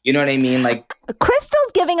 though. You know what I mean? Like,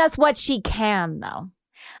 Crystal's giving us what she can, though.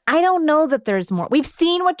 I don't know that there's more. We've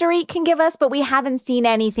seen what Dorit can give us, but we haven't seen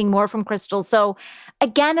anything more from Crystal. So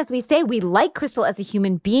again, as we say, we like Crystal as a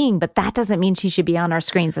human being, but that doesn't mean she should be on our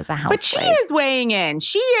screens as a housewife. But she is weighing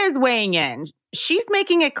in. She's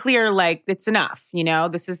making it clear, like, it's enough.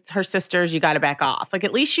 This is her sisters. You got to back off. Like,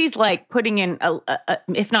 at least she's like putting in,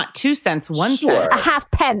 if not 2 cents, 1 cent. A half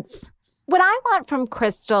pence. What I want from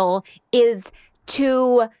Crystal is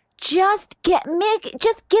to just give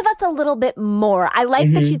us a little bit more. I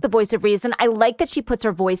like that she's the voice of reason. I like that she puts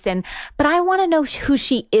her voice in, but I want to know who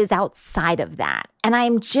she is outside of that. And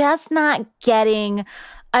I'm just not getting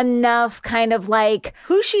enough kind of like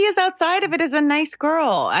who she is outside of it is a nice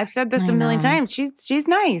girl. I've said this a million times. She's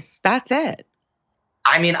nice. That's it.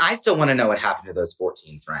 I mean, I still want to know what happened to those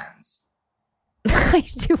 14 friends. I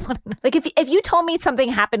do want to know. Like if you told me something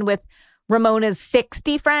happened with Ramona's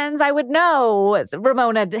 60 friends, I would know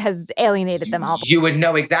Ramona has alienated them all. You would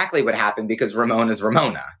know exactly what happened because Ramona's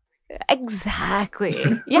Ramona. Exactly.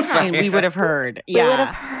 Yeah. We would have heard. We would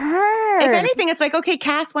have heard. If anything, it's like, okay,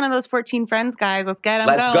 cast one of those 14 friends, guys. Let's get them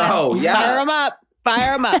going. Let's go. Yeah. Fire them up.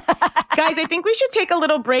 Fire them up. Guys, I think we should take a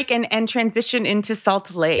little break and transition into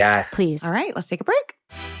Salt Lake. Yes. Please. All right, let's take a break.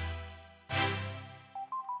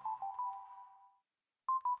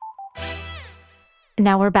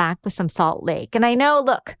 Now we're back with some Salt Lake. And I know,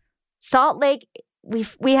 look, Salt Lake,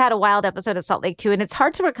 we had a wild episode of Salt Lake too, and it's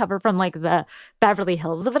hard to recover from like the Beverly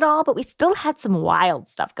Hills of it all, but we still had some wild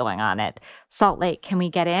stuff going on at Salt Lake. Can we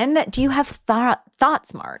get in? Do you have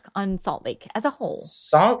thoughts, Mark, on Salt Lake as a whole?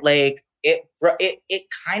 Salt Lake, it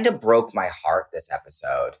kind of broke my heart this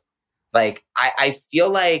episode. Like, I feel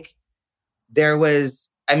like there was,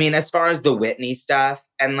 I mean, as far as the Whitney stuff,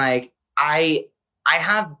 and like,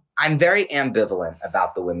 I'm very ambivalent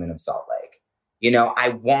about the women of Salt Lake. You know, I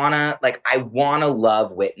wanna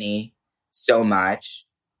love Whitney so much,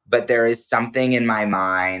 but there is something in my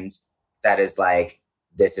mind that is like,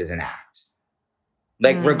 this is an act.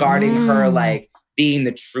 Like regarding her, like being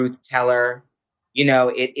the truth teller, you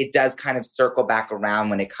know, it does kind of circle back around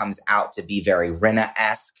when it comes out to be very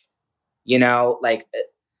Rinna-esque, you know, like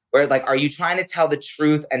where like, are you trying to tell the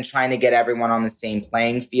truth and trying to get everyone on the same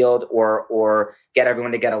playing field or get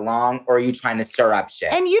everyone to get along? Or are you trying to stir up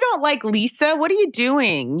shit? And you don't like Lisa. What are you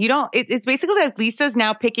doing? You don't, it's basically like Lisa's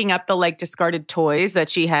now picking up the like discarded toys that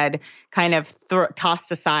she had kind of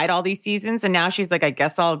tossed aside all these seasons. And now she's like, I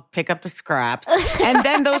guess I'll pick up the scraps. And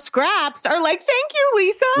then those scraps are like, thank you,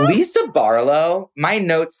 Lisa. Lisa Barlow, my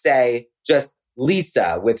notes say just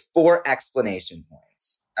Lisa with 4 exclamation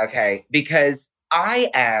points. Okay. Because I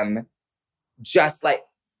am just like,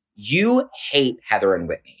 you hate Heather and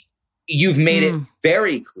Whitney. You've made it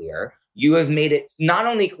very clear. You have made it not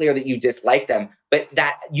only clear that you dislike them, but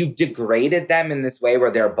that you've degraded them in this way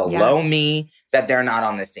where they're below me, that they're not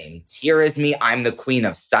on the same tier as me. I'm the queen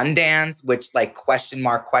of Sundance, which like question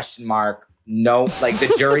mark. No, like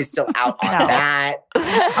the jury's still out on that.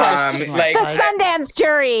 Like the Sundance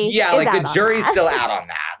jury. Yeah, like the jury's still out on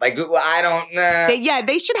that. Like I don't.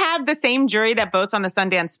 They should have the same jury that votes on the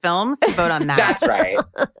Sundance films to vote on that. That's right.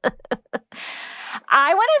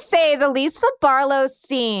 I want to say the Lisa Barlow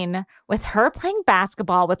scene with her playing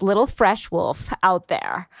basketball with little Fresh Wolf out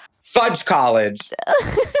there. Fudge College.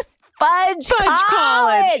 Fudge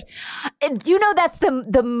College. You know, that's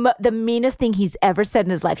the meanest thing he's ever said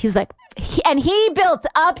in his life. He was like, he built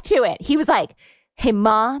up to it. He was like, hey,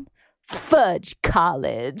 Mom, Fudge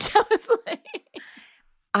College. I was like,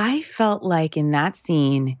 I felt like in that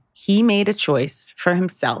scene, he made a choice for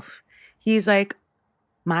himself. He's like,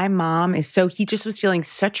 my mom is he just was feeling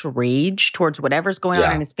such rage towards whatever's going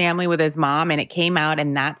on in his family with his mom. And it came out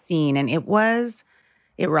in that scene. And it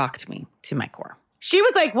rocked me to my core. She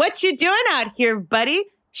was like, what you doing out here, buddy?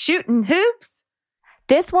 Shooting hoops?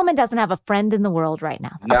 This woman doesn't have a friend in the world right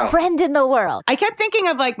now. No. A friend in the world. I kept thinking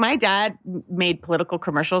of like my dad made political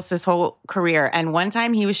commercials his whole career. And one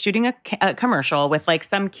time he was shooting a commercial with like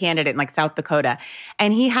some candidate in like South Dakota.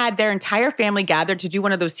 And he had their entire family gathered to do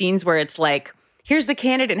one of those scenes where it's like, here's the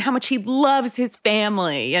candidate and how much he loves his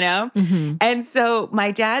family, you know? Mm-hmm. And so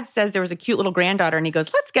my dad says there was a cute little granddaughter and he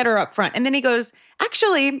goes, let's get her up front. And then he goes,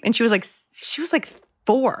 actually, and she was like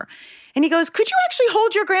 4. And he goes, could you actually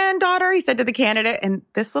hold your granddaughter? He said to the candidate. And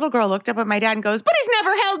this little girl looked up at my dad and goes, but he's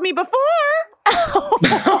never held me before.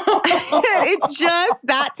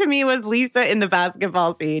 That to me was Lisa in the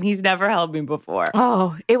basketball scene. He's never held me before.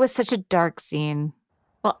 Oh, it was such a dark scene.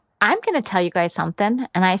 Well, I'm going to tell you guys something.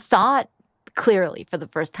 And I saw it clearly for the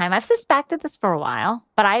first time. I've suspected this for a while,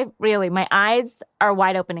 but my eyes are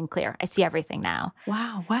wide open and clear. I see everything now.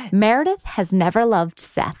 Wow, what? Meredith has never loved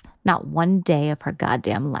Seth. Not one day of her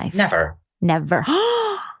goddamn life. Never. Never.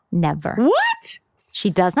 What? She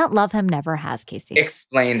does not love him, never has, Casey.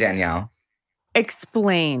 Explain, Danielle.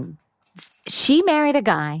 Explain. She married a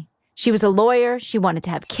guy. She was a lawyer. She wanted to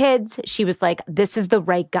have kids. She was like, this is the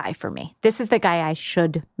right guy for me. This is the guy I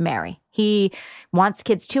should marry. He wants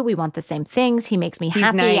kids too. We want the same things. He makes me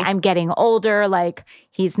happy. Nice. I'm getting older. Like,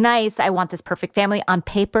 he's nice. I want this perfect family. On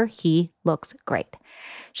paper, he looks great.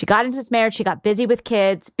 She got into this marriage. She got busy with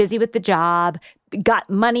kids, busy with the job, got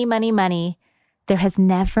money. There has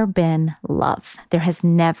never been love. There has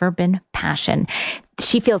never been passion.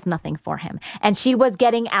 She feels nothing for him. And she was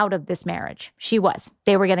getting out of this marriage. She was.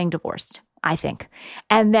 They were getting divorced. I think.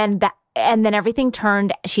 And then everything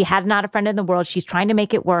turned. She had not a friend in the world. She's trying to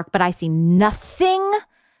make it work, but I see nothing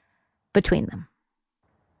between them.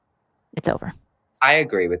 It's over. I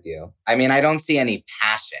agree with you. I mean, I don't see any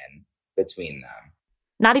passion between them.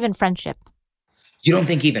 Not even friendship. You don't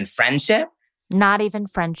think even friendship? Not even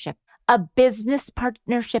friendship. A business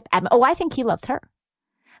partnership. I think he loves her.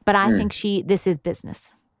 But I think this is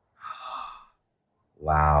business.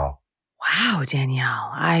 Wow. Wow,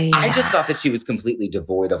 Danielle. I just thought that she was completely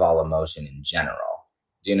devoid of all emotion in general.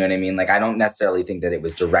 Do you know what I mean? Like, I don't necessarily think that it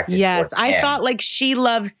was directed towards him. I thought like she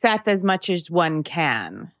loves Seth as much as one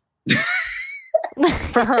can.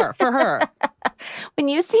 For her. When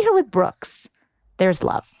you see her with Brooks, there's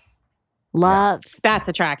love. Love. Yeah. That's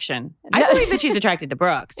attraction. I believe that she's attracted to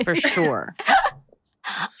Brooks, for sure.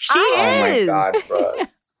 She is. Oh my God,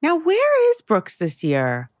 Brooks. Now, where is Brooks this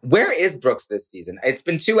year? Where is Brooks this season? It's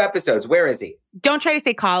been 2 episodes. Where is he? Don't try to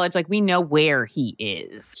say college. Like, we know where he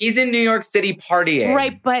is. He's in New York City partying.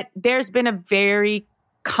 Right, but there's been a very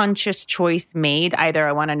conscious choice made. Either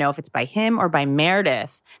I want to know if it's by him or by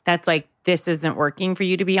Meredith. That's like, this isn't working for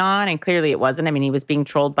you to be on. And clearly it wasn't. I mean, he was being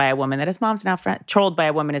trolled by a woman that his mom's now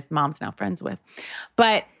friends with.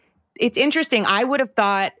 But it's interesting. I would have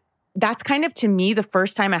thought that's kind of, to me, the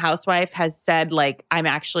first time a housewife has said, like, I'm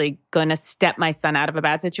actually going to step my son out of a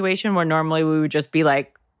bad situation, where normally we would just be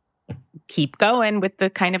like, keep going with the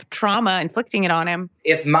kind of trauma, inflicting it on him.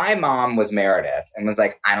 If my mom was Meredith and was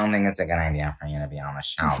like, I don't think it's a good idea for you to be on the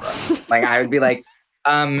show, bro. Like, I would be like,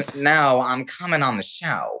 no, I'm coming on the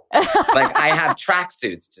show. Like, I have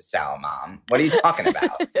tracksuits to sell, Mom. What are you talking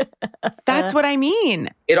about? That's what I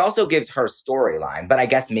mean. It also gives her storyline, but I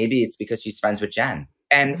guess maybe it's because she's friends with Jen.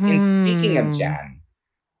 And in speaking of Jen,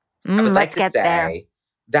 I would like to say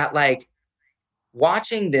that, like,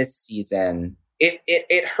 watching this season,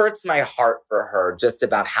 it hurts my heart for her just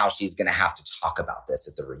about how she's going to have to talk about this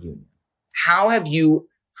at the reunion. How have you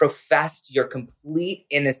professed your complete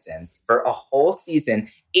innocence for a whole season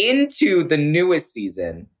into the newest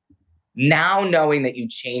season, now knowing that you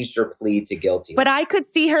changed your plea to guilty? But I could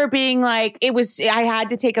see her being like, I had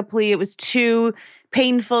to take a plea. It was too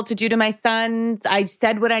painful to do to my sons. I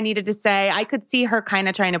said what I needed to say. I could see her kind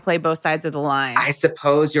of trying to play both sides of the line. I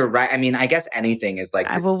suppose you're right. I mean, I guess anything is like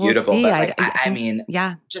disputable, we'll but like, I mean,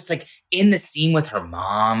 yeah, just like in the scene with her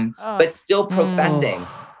mom, but still professing,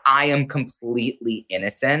 I am completely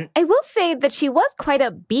innocent. I will say that she was quite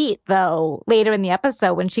upbeat, though, later in the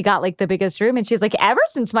episode when she got, like, the biggest room. And she's like, ever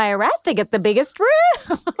since my arrest, I get the biggest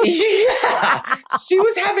room. Yeah. She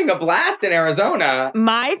was having a blast in Arizona.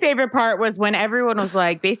 My favorite part was when everyone was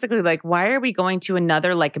like, basically like, why are we going to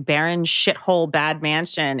another, like, barren shithole bad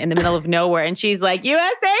mansion in the middle of nowhere? And she's like,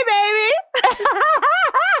 USA, baby.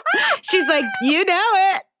 She's like, you know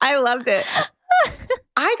it. I loved it.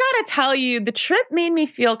 I gotta tell you, the trip made me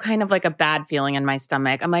feel kind of like a bad feeling in my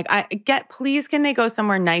stomach. I'm like, please, can they go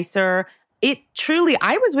somewhere nicer? It truly,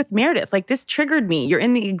 I was with Meredith. Like, this triggered me. You're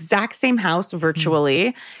in the exact same house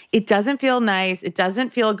virtually. It doesn't feel nice. It doesn't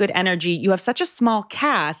feel good energy. You have such a small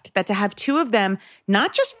cast that to have 2 of them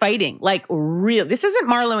not just fighting, like real. This isn't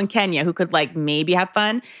Marlo and Kenya who could like maybe have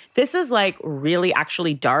fun. This is like really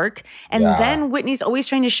actually dark. And then Whitney's always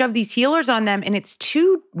trying to shove these healers on them, and it's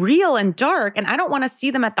too real and dark. And I don't want to see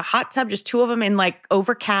them at the hot tub, just 2 of them in like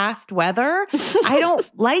overcast weather. I don't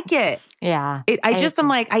like it. Yeah. I'm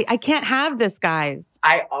like, I can't have this, guys.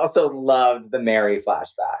 I also loved the Mary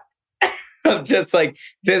flashback. Just like,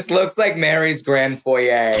 this looks like Mary's grand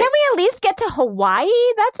foyer. Can we at least get to Hawaii?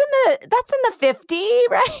 That's in the 50,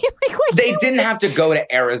 right? Like, they didn't have to go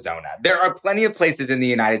to Arizona. There are plenty of places in the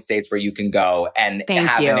United States where you can go and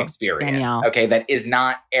have an experience. Danielle. Okay, that is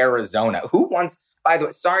not Arizona. Who wants? By the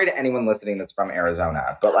way, sorry to anyone listening that's from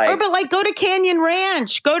Arizona, but go to Canyon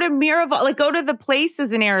Ranch, go to Miraval, like go to the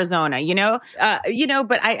places in Arizona,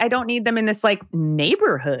 but I don't need them in this like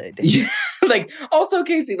neighborhood. Like, also,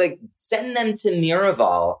 Casey, like, send them to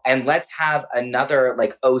Miraval and let's have another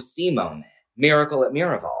like OC moment. Miracle at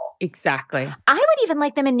Miraval. Exactly. I would even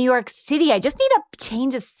like them in New York City. I just need a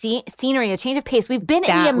change of scenery, a change of pace. We've been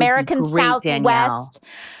in the American Southwest. Danielle.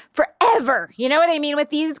 Forever. You know what I mean? With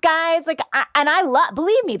these guys, like, I love,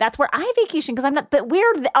 believe me, that's where I vacation because I'm not, but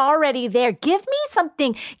we're already there. Give me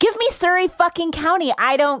something. Give me Surrey fucking County.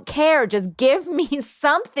 I don't care. Just give me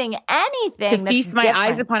something, anything. To feast my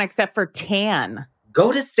eyes upon, except for tan.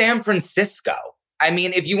 Go to San Francisco. I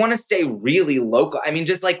mean, if you want to stay really local, I mean,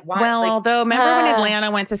 just like, why? Well, like, although, remember when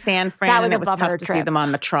Atlanta went to San Fran and it was tough to see them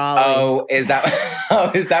on the trolley? Oh, is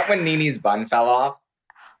that when Nene's bun fell off?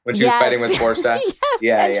 When she was fighting with Portia?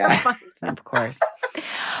 Yes, yeah. Of course.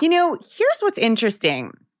 Here's what's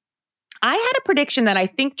interesting. I had a prediction that I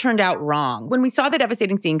think turned out wrong. When we saw the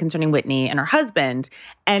devastating scene concerning Whitney and her husband,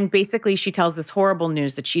 and basically she tells this horrible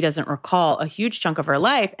news that she doesn't recall a huge chunk of her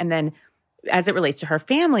life, and then as it relates to her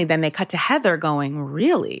family, then they cut to Heather going,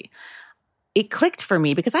 really? It clicked for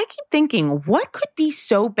me because I keep thinking, what could be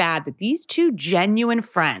so bad that these two genuine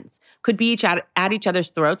friends could be at each other's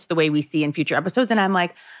throats the way we see in future episodes? And I'm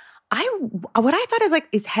like, what I thought is like,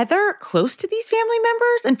 is Heather close to these family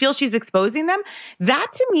members and feels she's exposing them? That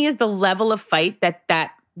to me is the level of fight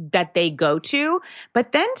that they go to.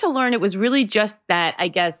 But then to learn it was really just that, I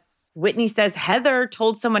guess Whitney says Heather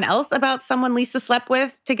told someone else about someone Lisa slept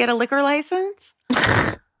with to get a liquor license.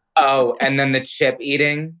 Oh, and then the chip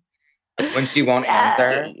eating when she won't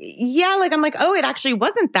answer. Yeah, like I'm like, oh, it actually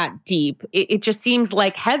wasn't that deep. It just seems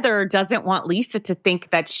like Heather doesn't want Lisa to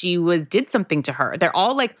think that she did something to her. They're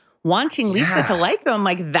all like wanting Lisa to like them. I'm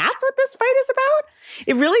like, that's what this fight is about?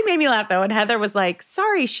 It really made me laugh though. And Heather was like,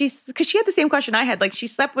 sorry, because she had the same question I had. Like she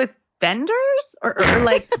slept with vendors or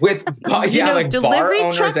like with like bar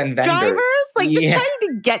owners and vendors. Drivers. Like just trying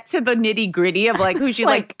to get to the nitty gritty of like who she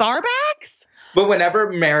like barbacks. But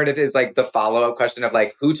whenever Meredith is like the follow-up question of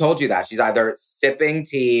like, who told you that? She's either sipping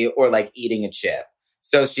tea or like eating a chip.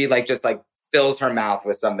 So she like just like fills her mouth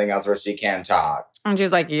with something else where she can't talk. And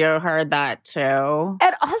she's like, you heard that too.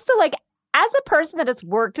 And also like, as a person that has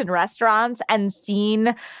worked in restaurants and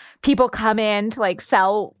seen people come in to like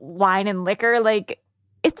sell wine and liquor, like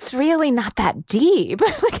it's really not that deep.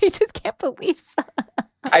 Like I just can't believe that.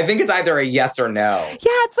 I think it's either a yes or no. Yeah,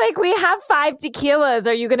 it's like we have 5 tequilas.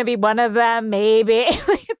 Are you going to be one of them? Maybe.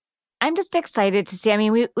 I'm just excited to see. I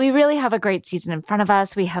mean, we really have a great season in front of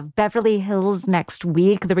us. We have Beverly Hills next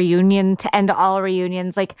week, the reunion to end all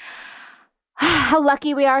reunions. Like, how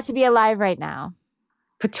lucky we are to be alive right now.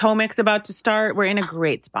 Potomac's about to start. We're in a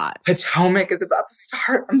great spot. Potomac is about to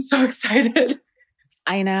start. I'm so excited.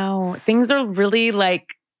 I know. Things are really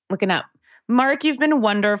like looking up. Mark, you've been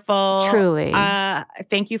wonderful. Truly.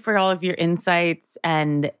 Thank you for all of your insights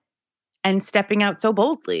and stepping out so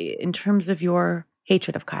boldly in terms of your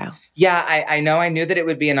hatred of Kyle. Yeah, I know. I knew that it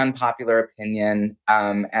would be an unpopular opinion.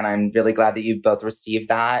 And I'm really glad that you both received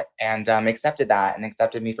that and accepted that and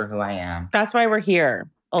accepted me for who I am. That's why we're here.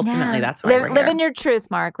 Ultimately, that's why we're here. Live in your truth,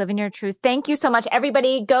 Mark. Live in your truth. Thank you so much.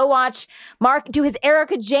 Everybody, go watch Mark do his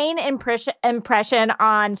Erica Jane impression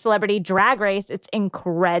on Celebrity Drag Race. It's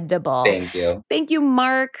incredible. Thank you. Thank you,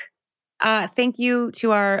 Mark. Thank you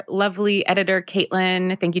to our lovely editor,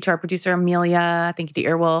 Caitlin. Thank you to our producer, Amelia. Thank you to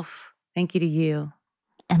Earwolf. Thank you to you.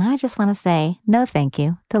 And I just want to say no thank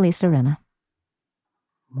you to Lisa Rinna.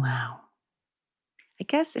 Wow. I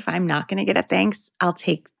guess if I'm not going to get a thanks, I'll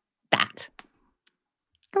take that.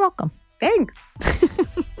 You're welcome. Thanks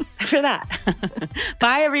for that.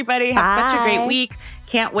 Bye, everybody. Have such a great week.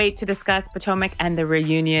 Can't wait to discuss Potomac and the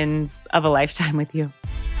reunions of a lifetime with you.